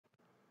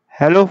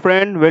Hello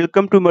friend,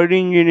 welcome to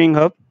Marine Engineering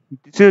Hub.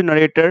 This is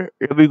narrator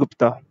Ravi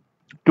Gupta.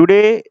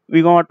 Today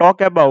we're gonna talk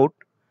about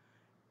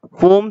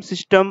foam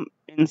system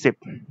in ship.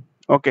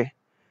 Okay.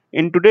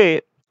 In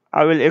today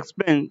I will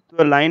explain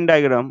through a line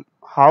diagram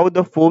how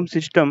the foam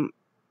system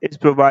is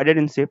provided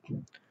in ship.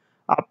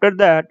 After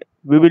that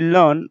we will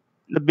learn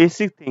the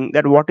basic thing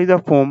that what is a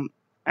foam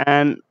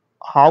and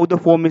how the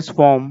foam is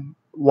formed,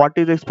 what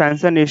is the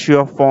expansion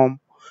ratio of foam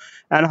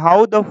and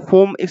how the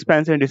foam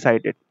expansion is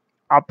decided.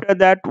 After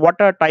that, what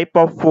are type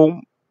of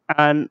foam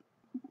and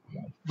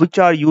which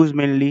are used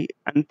mainly,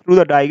 and through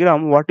the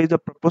diagram what is the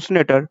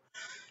proportionator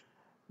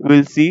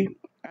we'll see,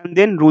 and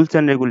then rules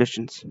and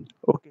regulations.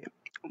 Okay,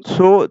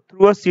 so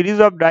through a series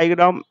of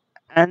diagram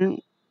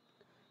and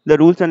the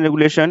rules and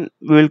regulation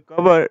we will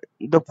cover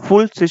the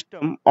full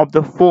system of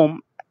the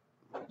foam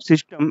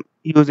system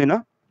used in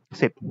a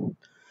ship.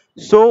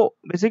 So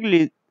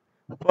basically,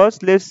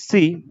 first let's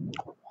see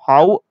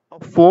how a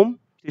foam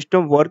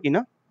system work in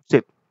a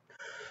ship.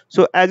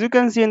 So as you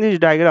can see in this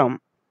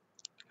diagram,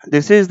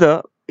 this is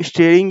the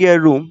steering gear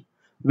room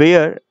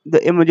where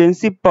the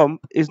emergency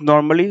pump is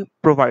normally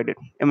provided.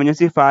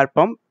 Emergency fire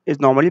pump is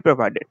normally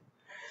provided.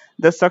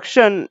 The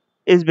suction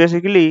is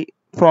basically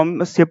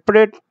from a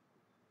separate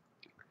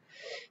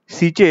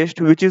sea chest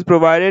which is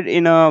provided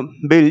in a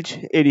bilge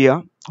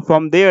area.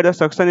 From there the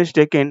suction is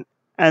taken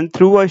and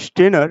through a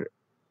strainer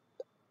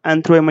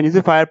and through emergency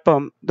fire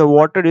pump the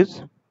water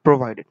is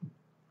provided.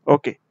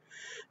 Okay.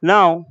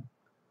 Now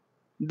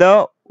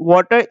the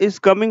water is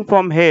coming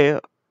from here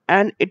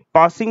and it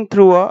passing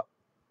through a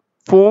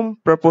foam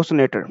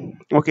proportionator.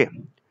 Okay,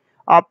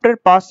 after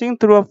passing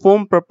through a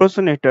foam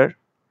proportionator,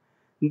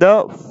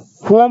 the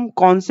foam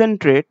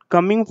concentrate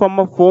coming from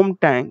a foam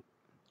tank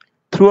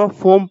through a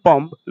foam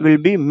pump will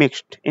be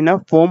mixed in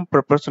a foam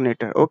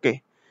proportionator.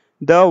 Okay,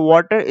 the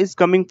water is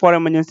coming for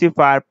emergency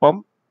fire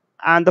pump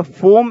and the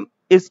foam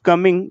is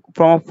coming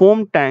from a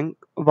foam tank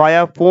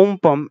via foam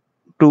pump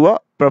to a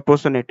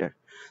proportionator.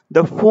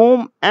 The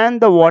foam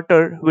and the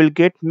water will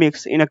get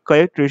mixed in a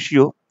correct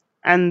ratio,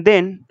 and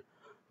then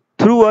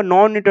through a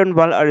non-return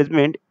valve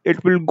arrangement,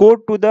 it will go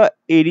to the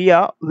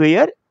area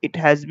where it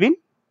has been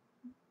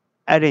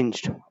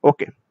arranged.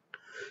 Okay.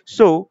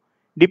 So,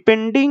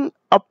 depending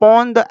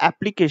upon the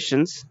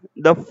applications,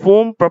 the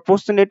foam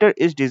proportionator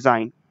is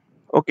designed.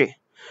 Okay.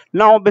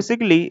 Now,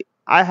 basically,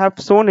 I have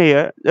shown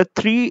here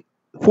the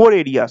four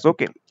areas.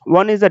 Okay.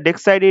 One is the deck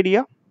side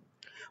area,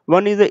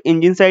 one is the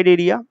engine side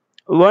area,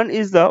 one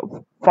is the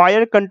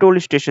fire control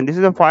station. This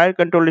is a fire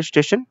control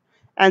station,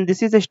 and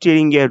this is the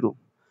steering gear room.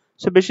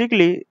 So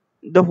basically,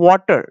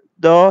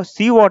 the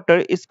sea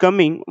water is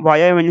coming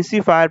via emergency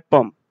fire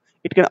pump.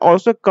 It can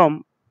also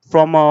come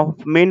from a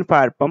main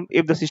fire pump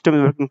if the system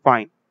is working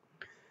fine.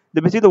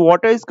 Basically, the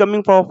water is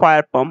coming from a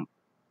fire pump,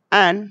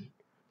 and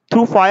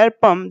through fire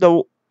pump,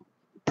 the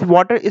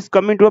water is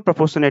coming to a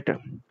proportionator.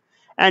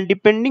 And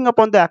depending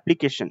upon the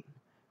application,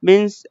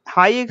 means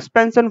high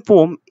expansion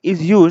foam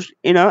is used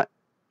in a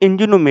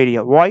engine room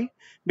area. Why?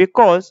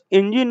 Because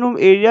engine room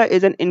area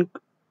is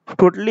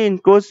totally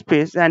enclosed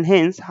space, and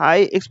hence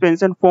high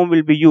expansion foam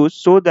will be used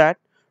so that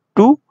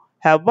to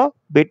have a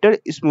better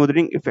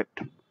smoothing effect.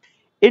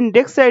 In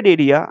deck side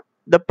area,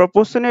 the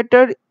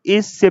proportionator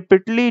is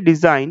separately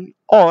designed,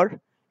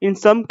 or in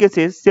some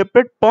cases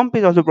separate pump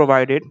is also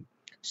provided,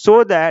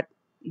 so that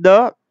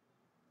the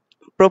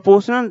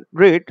proportional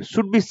rate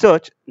should be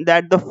such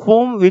that the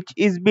foam which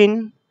is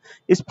being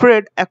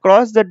spread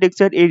across the deck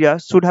side area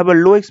should have a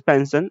low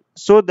expansion,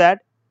 so that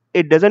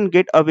it doesn't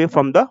get away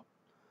from the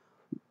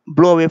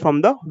blow away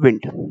from the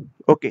wind.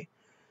 Okay,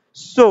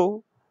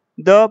 so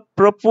the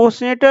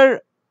proportionator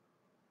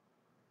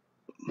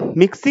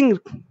mixing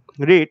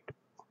rate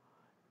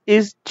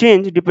is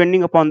changed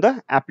depending upon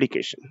the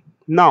application.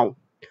 Now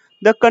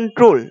the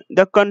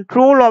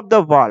control of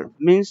the valve,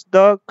 means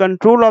the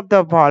control of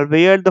the valve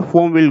where the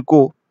foam will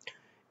go,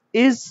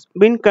 is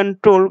being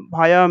controlled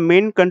via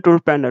main control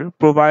panel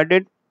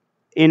provided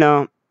in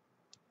a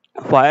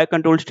fire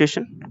control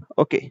station.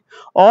 Okay,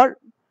 or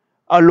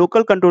a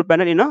local control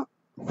panel in a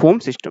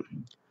foam system.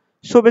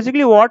 So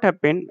basically what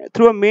happened,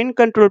 through a main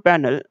control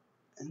panel,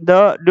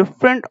 the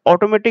different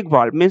automatic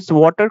valve, means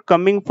water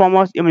coming from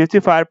a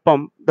emergency fire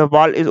pump, the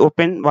valve is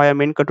open via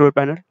main control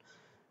panel.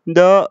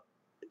 The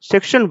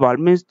section valve,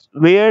 means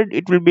where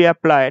it will be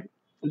applied,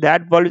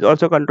 that valve is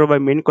also controlled by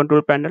main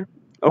control panel.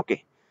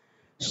 Okay,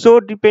 so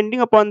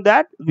depending upon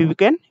that we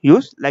can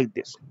use like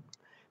this.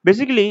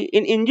 Basically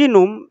in engine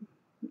room,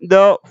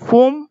 the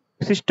foam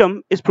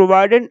system is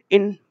provided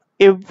in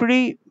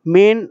every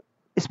main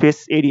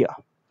space area,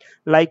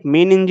 like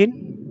main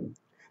engine,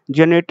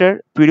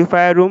 generator,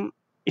 purifier room,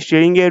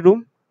 steering gear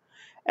room,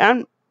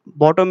 and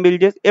bottom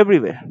bilges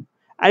everywhere.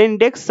 And in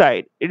deck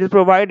side, it is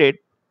provided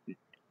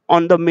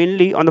on the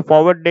mainly on the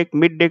forward deck,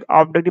 mid deck,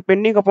 aft deck,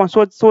 depending upon,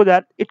 so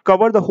that it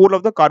covers the whole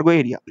of the cargo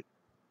area.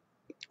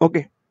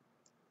 Okay,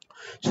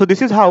 so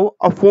this is how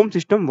a foam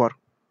system works.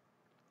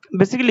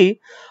 Basically,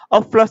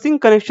 a flushing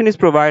connection is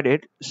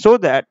provided so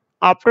that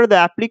after the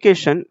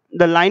application,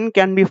 the line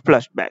can be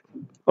flushed back.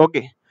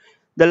 Okay,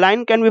 the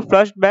line can be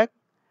flushed back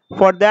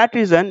For that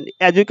reason,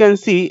 as you can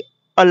see,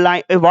 a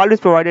valve is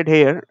provided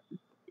here.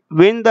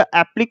 When the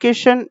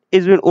application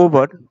is been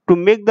over, to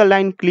make the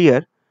line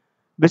clear,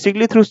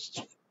 basically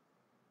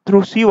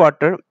through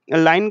seawater, a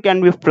line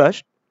can be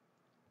flushed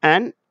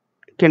and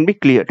can be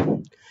cleared.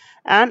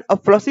 And a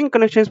flushing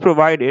connection is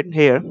provided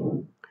here.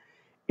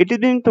 It is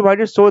being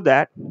provided so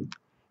that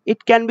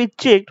it can be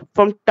checked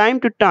from time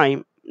to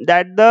time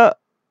that the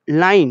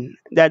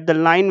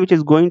line which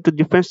is going to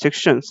different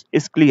sections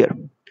is clear.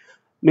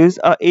 Means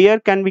air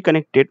can be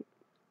connected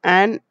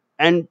and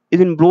is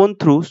been blown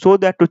through so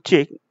that to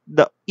check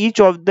the each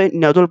of the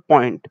nozzle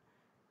point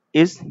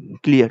is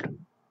cleared.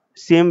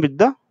 Same with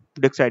the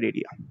backside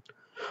area.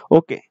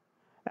 Okay,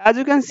 as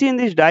you can see in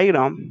this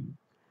diagram,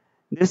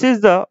 this is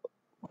the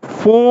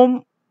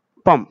foam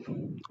pump.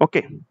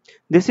 Okay,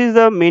 this is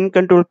the main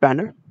control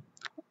panel.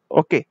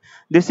 Okay,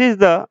 this is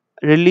the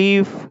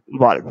relief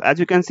valve. As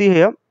you can see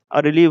here,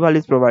 a relief valve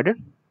is provided.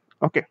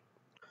 Okay,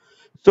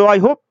 so I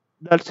hope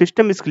the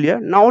system is clear.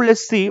 Now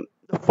let's see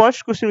the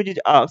first question which is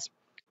asked,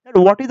 that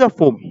what is a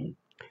foam?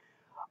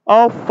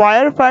 A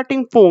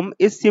firefighting foam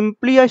is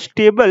simply a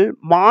stable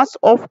mass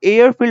of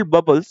air-filled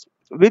bubbles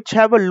which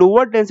have a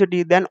lower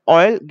density than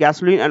oil,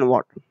 gasoline and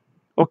water.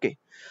 Okay,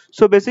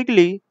 so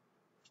basically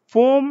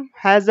foam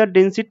has a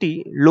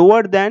density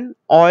lower than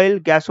oil,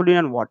 gasoline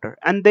and water,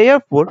 and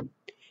therefore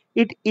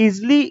it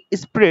easily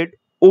spread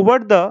over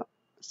the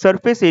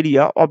surface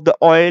area of the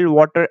oil,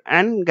 water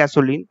and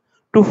gasoline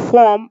to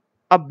form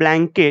a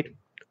blanket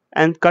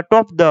and cut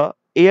off the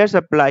air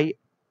supply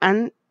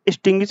and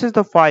extinguishes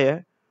the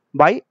fire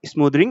by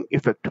smoothing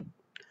effect.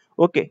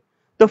 Okay,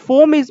 the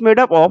foam is made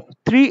up of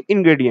three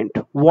ingredients: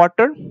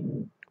 water,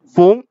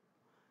 foam,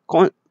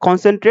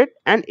 concentrate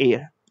and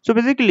air. So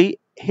basically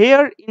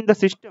here in the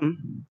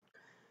system,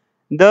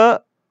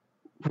 the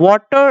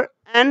water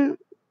and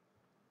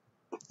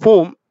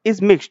foam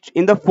is mixed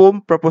in the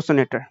foam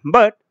proportionator,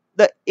 but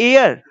the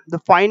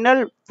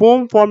final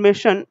foam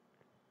formation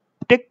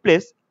take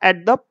place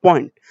at the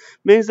point.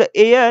 Means the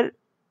air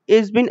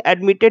is being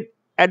admitted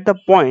at the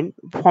point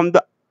from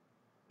the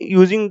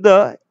using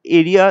the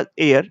area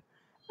air,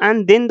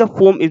 and then the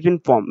foam is being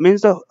formed.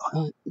 Means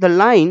the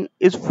line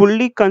is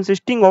fully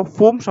consisting of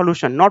foam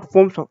solution, not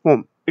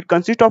foam. It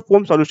consists of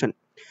foam solution.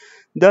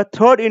 The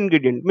third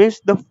ingredient, means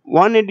the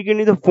one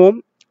ingredient is the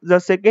foam, the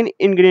second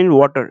ingredient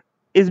water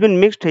is been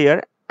mixed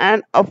here,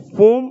 and a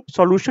foam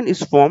solution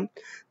is formed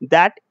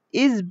that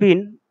is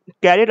been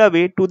carried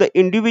away to the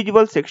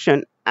individual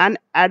section, and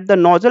at the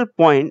nozzle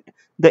point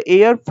the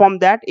air from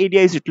that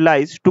area is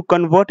utilized to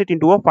convert it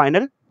into a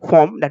final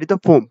form, that is the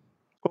foam.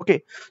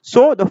 Okay,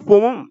 so the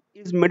foam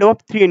is made up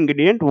of three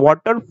ingredients: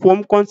 water,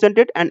 foam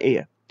concentrate and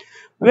air.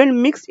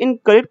 When mixed in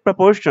correct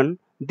proportion,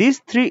 these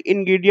three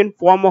ingredients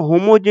form a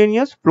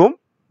homogeneous foam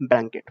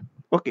blanket.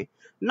 Okay.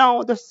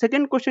 Now the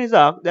second question is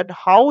asked, that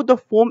how the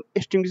foam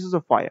extinguishes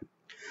a fire.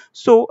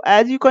 So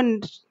as you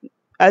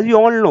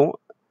all know,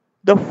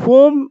 the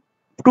foam,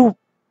 to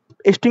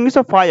extinguish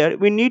a fire,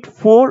 we need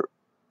four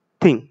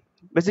things.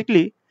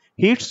 Basically,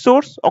 heat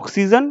source,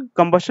 oxygen,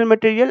 combustion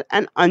material,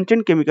 and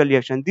unchained chemical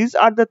reaction. These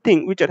are the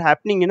things which are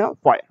happening in a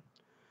fire.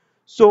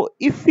 So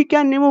if we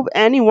can remove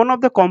any one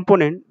of the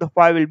component, the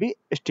fire will be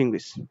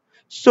extinguished.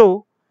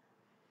 So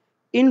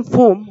in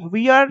foam,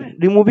 we are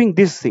removing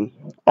this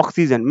thing,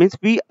 oxygen. Means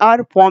we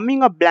are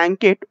forming a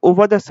blanket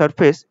over the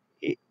surface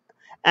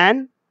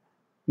and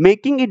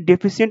making it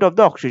deficient of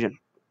the oxygen.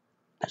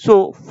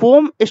 So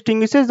foam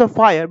extinguishes the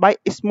fire by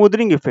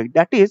smoothing effect,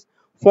 that is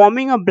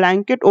forming a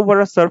blanket over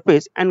a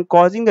surface and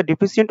causing the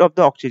deficient of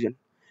the oxygen,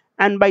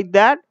 and by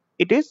that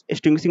it is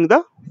extinguishing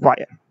the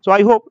fire. So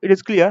I hope it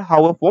is clear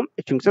how a foam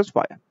extinguishes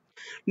fire.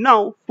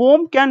 Now,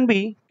 foam can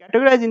be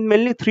categorized in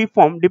mainly three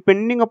forms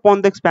depending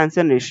upon the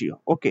expansion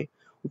ratio. Okay,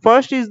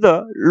 first is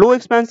the low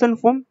expansion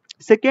foam,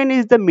 second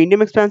is the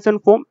medium expansion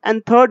foam,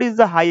 and third is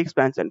the high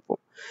expansion foam.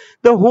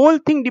 The whole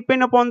thing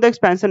depends upon the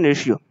expansion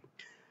ratio.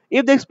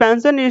 If the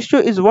expansion ratio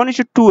is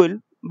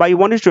 1:12 by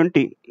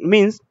 1:20,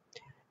 means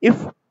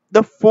if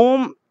the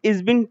foam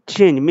is being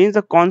changed, means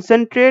the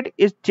concentrate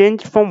is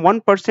changed from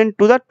 1%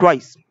 to the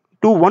twice,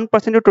 to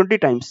 1% to 20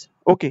 times.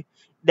 Okay,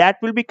 that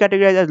will be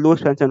categorized as low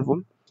expansion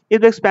foam.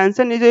 If the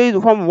expansion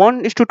is from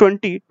 1 is to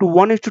 20 to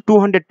 1 is to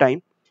 200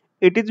 times,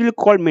 it is will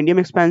called medium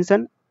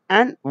expansion,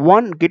 and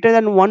 1 greater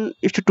than 1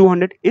 is to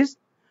 200 is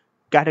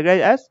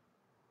categorized as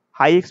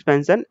high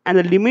expansion, and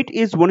the limit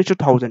is 1 is to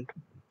 1000.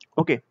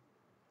 Okay,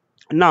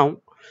 now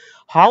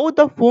how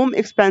the foam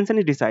expansion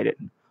is decided.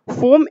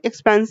 Foam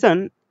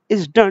expansion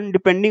is done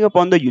depending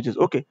upon the uses.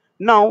 Okay,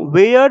 now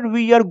where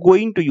we are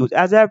going to use,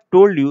 as I have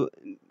told you,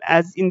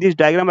 as in this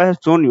diagram I have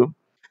shown you,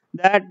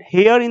 that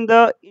here in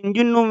the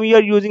engine room we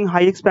are using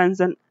high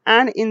expansion,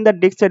 and in the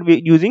deck side we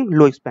are using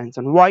low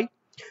expansion. Why?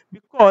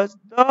 Because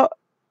the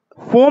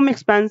foam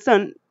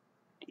expansion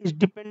is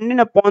dependent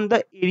upon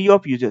the area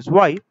of uses.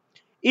 Why?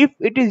 If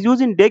it is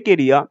used in deck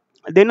area,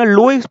 then a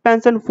low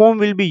expansion foam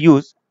will be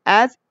used,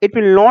 as it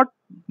will not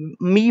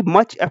be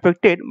much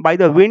affected by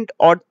the wind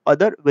or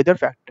other weather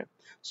factor.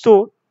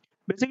 So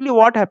basically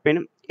what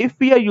happened, if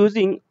we are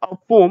using a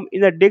foam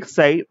in the deck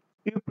side,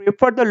 you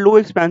prefer the low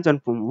expansion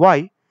foam.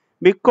 Why?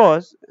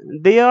 Because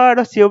there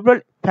are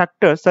several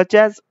factors such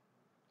as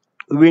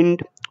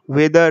wind,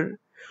 weather,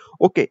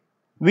 okay,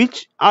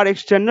 which are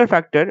external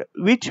factor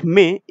which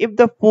may, if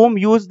the foam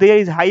used there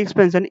is high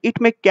expansion, it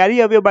may carry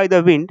away by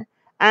the wind,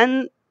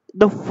 and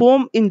the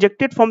foam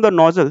injected from the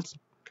nozzles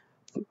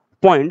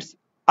points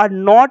are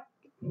not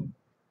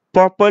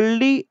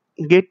properly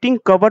getting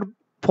covered,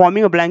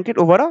 forming a blanket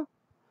over a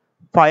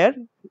fire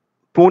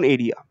prone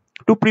area.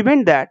 To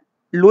prevent that,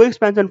 low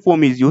expansion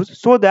foam is used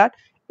so that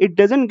it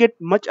doesn't get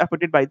much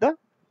affected by the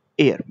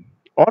air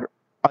or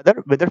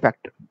other weather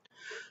factor.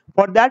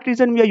 For that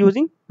reason, we are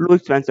using low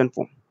expansion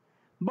foam.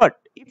 But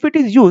if it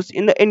is used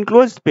in the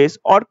enclosed space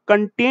or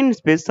contained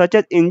space such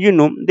as engine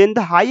room, then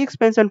the high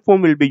expansion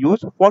foam will be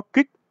used for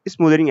quick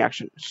smoothing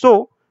action.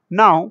 So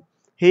now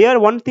here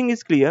one thing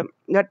is clear,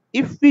 that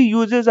if we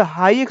uses a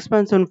high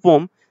expansion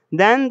foam,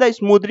 then the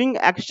smoothing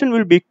action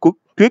will be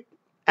quick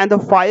and the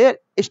fire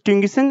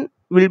extinguishing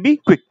will be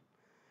quick,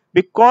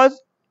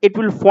 because it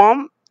will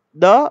form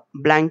the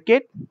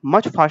blanket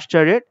much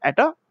faster rate at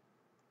a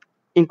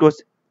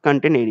enclosed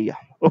contained area.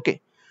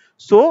 Okay,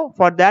 so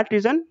for that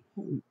reason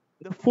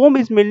the foam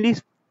is mainly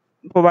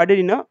provided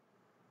in a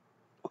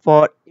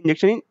for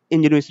injection in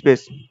engine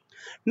space.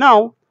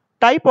 Now,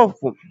 type of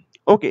foam.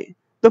 Okay,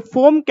 the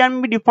foam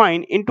can be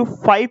defined into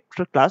five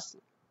class: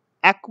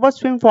 aqueous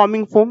film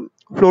forming foam,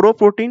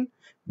 fluoroprotein,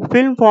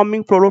 film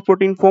forming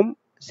fluoroprotein foam,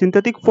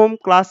 synthetic foam,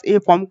 class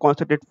A foam,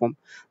 concentrate foam.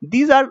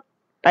 These are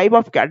type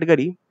of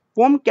category.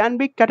 Foam can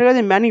be categorized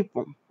in many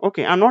form.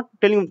 Okay, I'm not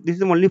telling this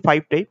is only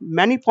five type.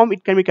 Many form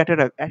it can be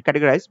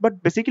categorized,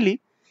 but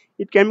basically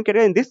it can be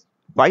categorized in this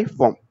five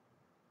form.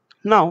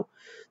 Now,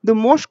 the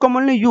most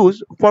commonly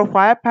used for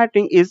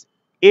firefighting is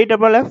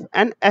AFF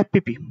and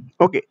FPP.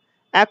 Okay,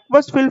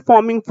 aqueous film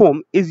forming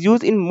foam is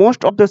used in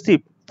most of the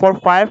ship for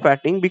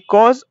firefighting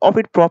because of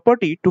its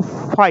property to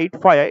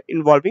fight fire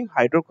involving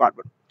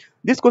hydrocarbon.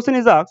 This question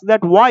is asked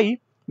that why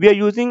we are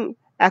using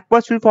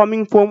aqueous film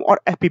forming foam or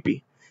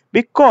FPP?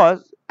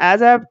 Because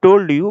as I have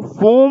told you,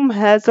 foam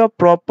has a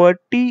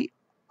property,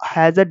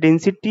 has a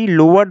density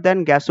lower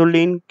than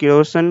gasoline,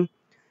 kerosene,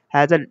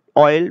 has an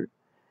oil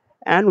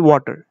and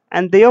water,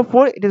 and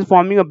therefore it is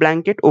forming a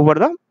blanket over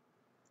the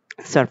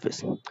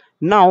surface.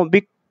 Now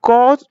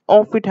because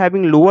of it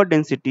having lower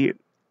density,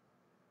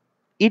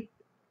 it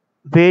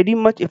very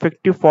much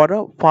effective for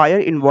a fire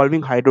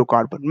involving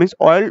hydrocarbon, means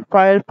oil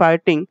fire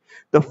fighting,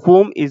 the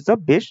foam is the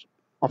best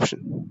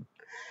option.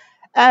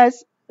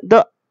 As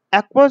the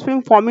aqueous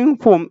film forming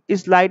foam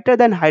is lighter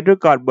than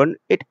hydrocarbon,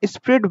 it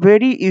spread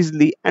very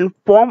easily and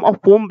form a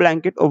foam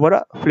blanket over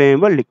a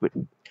flammable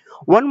liquid.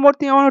 One more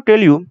thing I want to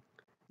tell you,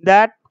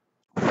 that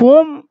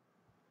foam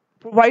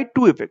provide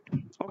two effects.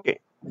 Okay,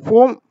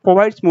 foam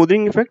provides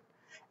smoothing effect,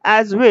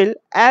 as well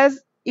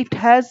as it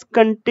has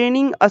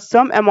containing a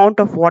some amount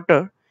of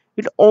water,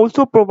 it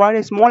also provides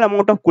a small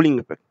amount of cooling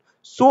effect.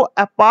 So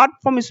apart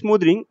from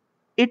smoothing,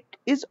 it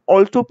is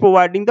also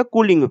providing the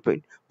cooling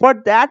effect. For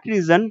that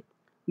reason,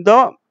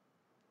 the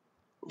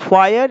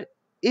fire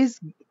is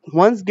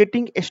once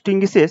getting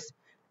extinguishes,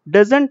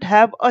 doesn't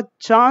have a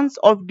chance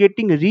of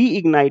getting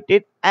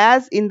reignited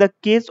as in the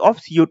case of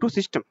CO2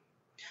 system.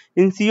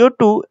 In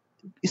CO2,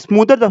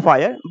 smoother the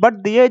fire,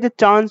 but there is a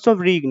chance of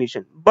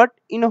reignition. But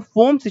in a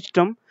foam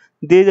system,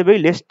 there is a very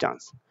less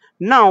chance.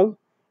 Now,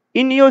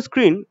 in your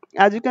screen,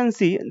 as you can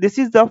see, this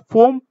is the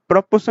foam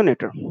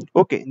proportionator.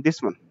 Okay,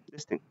 this one,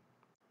 this thing.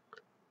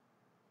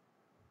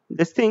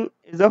 This thing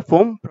is a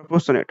foam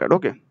proportionator.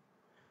 Okay.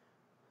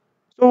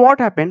 So what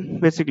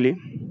happened basically?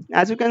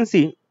 As you can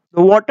see,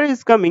 the water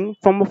is coming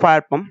from a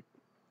fire pump,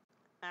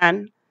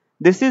 and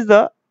this is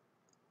the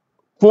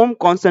foam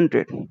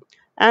concentrate,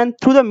 and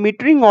through the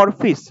metering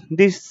orifice,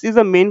 this is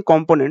the main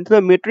component, the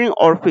metering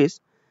orifice,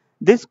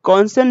 this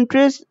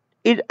concentrate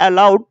is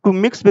allowed to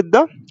mix with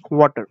the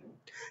water.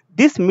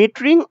 This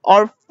metering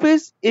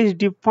orifice is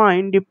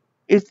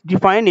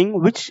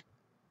defining which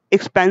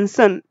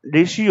expansion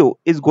ratio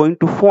is going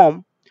to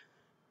form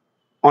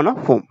on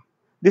a foam.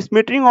 This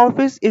metering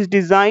orifice is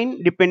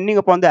designed depending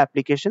upon the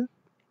application.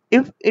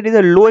 If it is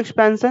a low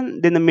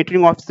expansion, then the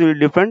metering orifice will be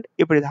different.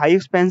 If it is high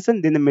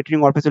expansion, then the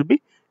metering orifice will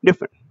be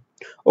different.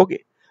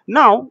 Okay,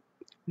 now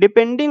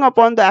depending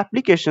upon the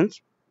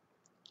applications,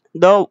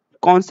 the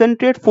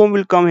concentrate foam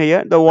will come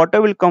here, the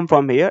water will come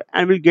from here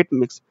and will get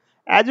mixed.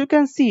 As you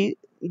can see,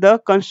 the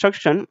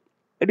construction,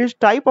 it is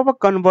type of a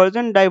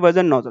conversion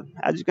diversion nozzle,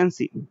 as you can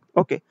see.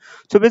 Okay,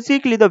 so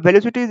basically the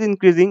velocity is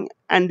increasing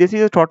and this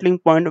is a throttling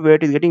point where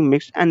it is getting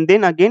mixed, and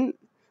then again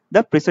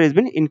the pressure has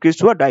been increased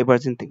to a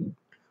diversion thing.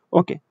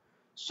 Okay,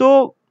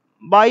 so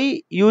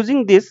by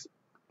using this,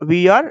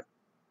 we are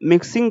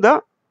mixing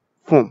the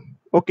foam.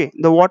 Okay,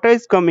 the water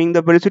is coming,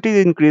 the velocity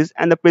is increased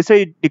and the pressure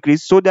is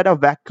decreased, so that a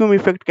vacuum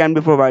effect can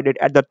be provided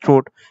at the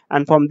throat,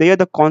 and from there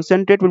the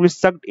concentrate will be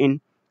sucked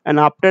in, and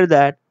after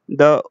that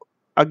the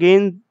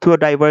again through a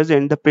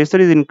diversion the pressure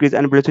is increased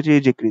and velocity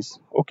is decreased.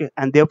 Okay,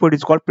 and therefore it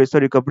is called pressure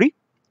recovery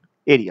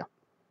area.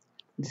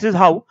 This is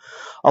how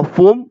a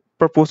foam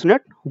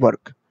proportionate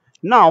work.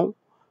 Now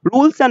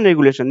Rules and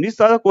regulation. These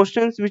are the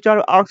questions which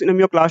are asked in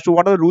your class. To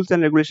what are the rules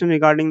and regulation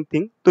regarding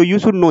thing? So you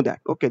should know that.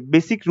 Okay,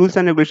 basic rules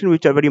and regulation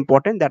which are very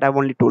important that I've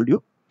only told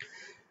you.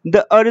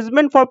 The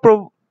arrangement for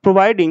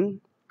providing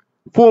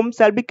foam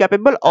shall be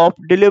capable of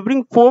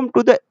delivering foam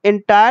to the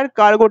entire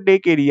cargo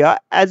deck area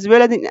as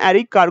well as in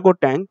any cargo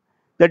tank,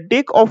 the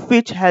deck of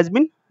which has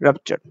been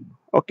ruptured.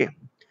 Okay.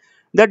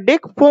 The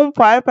deck foam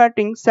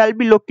firefighting shall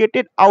be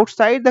located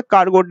outside the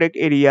cargo deck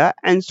area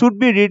and should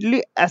be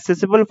readily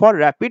accessible for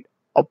rapid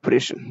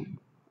operation.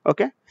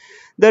 Okay.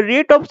 The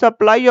rate of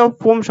supply of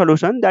foam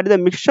solution, that is a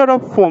mixture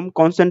of foam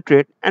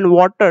concentrate and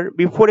water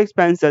before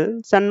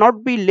expansion, shall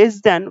not be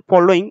less than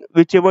following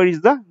whichever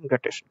is the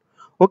greatest.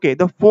 Okay,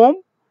 the foam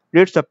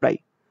rate supply.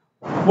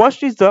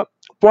 First is the zero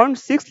point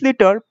 0.6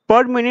 liter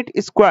per minute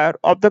square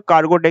of the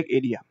cargo deck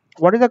area.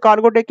 What is the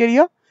cargo deck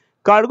area?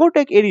 Cargo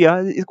deck area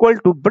is equal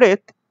to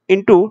breadth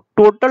into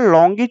total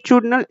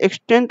longitudinal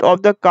extent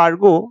of the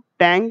cargo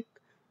tank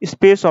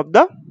space of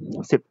the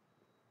ship.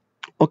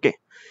 Okay.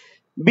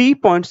 B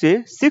point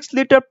say 6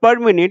 liter per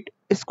minute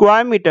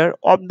square meter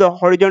of the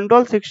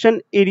horizontal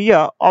section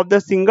area of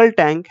the single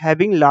tank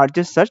having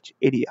largest such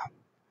area.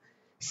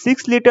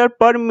 6 liter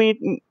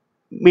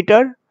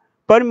meter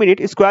per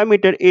minute square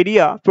meter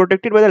area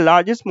protected by the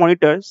largest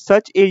monitor,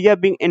 such area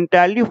being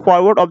entirely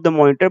forward of the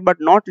monitor but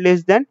not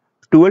less than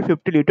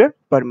 1250 liter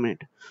per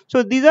minute.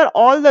 So these are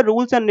all the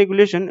rules and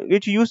regulation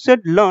which you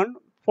should learn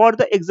for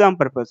the exam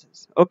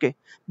purposes. Okay,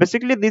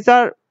 basically these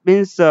are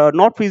means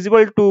not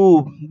feasible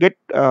to get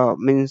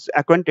means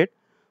acquainted.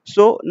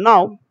 So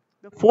now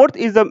the fourth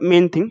is the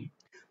main thing.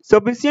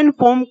 Sufficient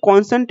foam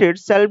concentrate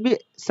shall be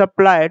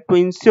supplied to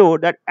ensure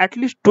that at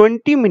least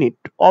 20 minutes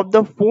of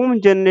the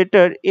foam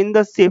generated in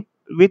the ship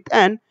with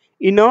an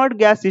inert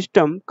gas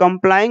system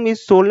complying with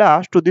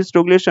SOLAS to this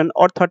regulation,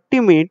 or 30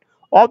 minutes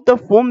of the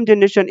foam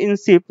generation in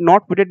ship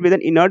not fitted with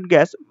an inert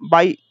gas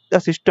by the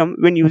system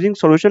when using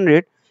solution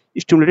rate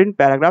stimulated in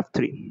paragraph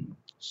 3.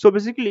 So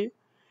basically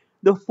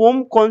the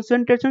foam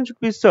concentration should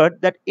be such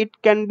that it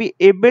can be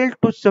able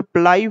to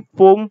supply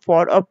foam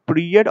for a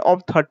period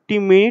of 30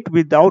 minutes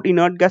without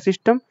inert gas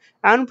system,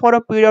 and for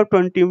a period of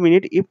 20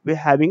 minutes if we're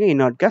having an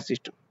inert gas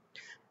system.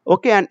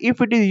 Okay, and if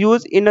it is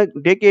used in a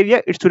deck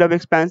area, it should have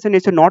expansion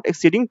is not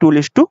exceeding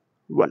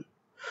 2:1.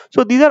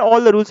 So these are all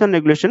the rules and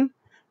regulation.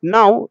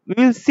 Now we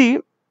will see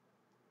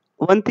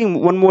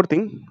one more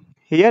thing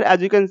here.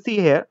 As you can see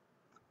here,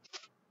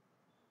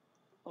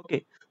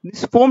 okay,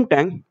 this foam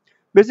tank,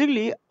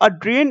 basically a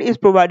drain is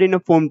provided in a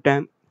foam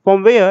tank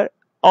from where,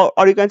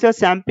 or you can say a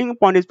sampling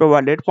point is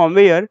provided from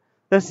where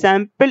the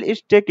sample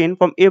is taken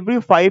from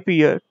every 5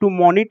 years to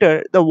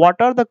monitor the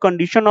what are the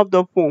condition of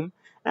the foam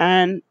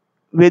and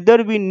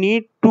whether we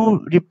need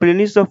to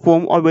replenish the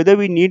foam or whether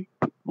we need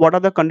what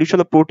are the condition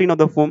of the protein of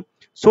the foam,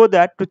 so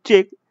that to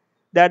check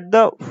that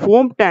the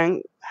foam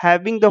tank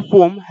having the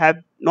foam have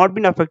not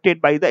been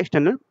affected by the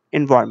external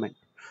environment.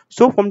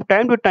 So from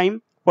time to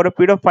time for a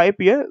period of 5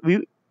 years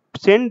we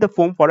send the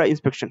foam for an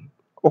inspection.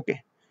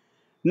 Okay,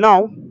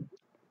 now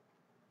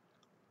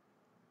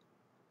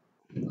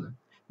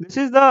this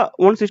is the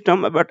one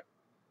system but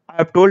I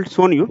have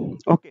shown you.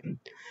 Okay,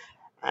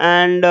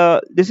 and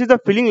this is the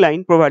filling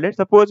line provided.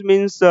 Suppose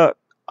means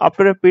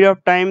after a period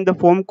of time the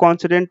foam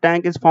concentrate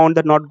tank is found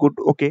that not good.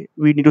 Okay,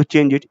 we need to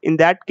change it. In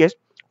that case,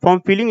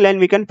 from filling line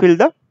we can fill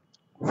the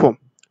foam.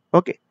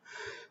 Okay,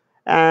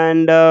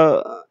 and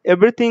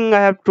everything I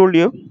have told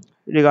you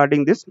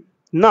regarding this.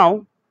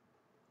 Now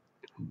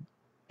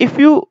if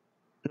you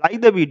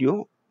like the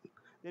video,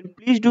 then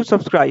please do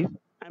subscribe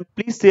and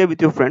please share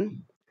with your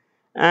friend,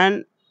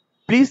 and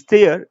please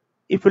share,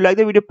 if you like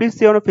the video, please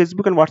share on a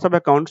Facebook and WhatsApp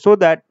account so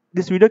that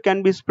this video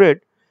can be spread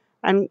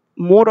and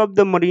more of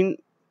the marine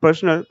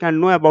personnel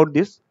can know about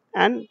this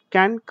and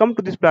can come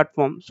to this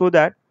platform so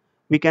that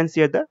we can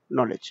share the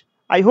knowledge.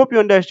 I hope you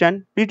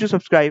understand. Please do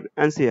subscribe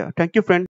and share. Thank you, friend.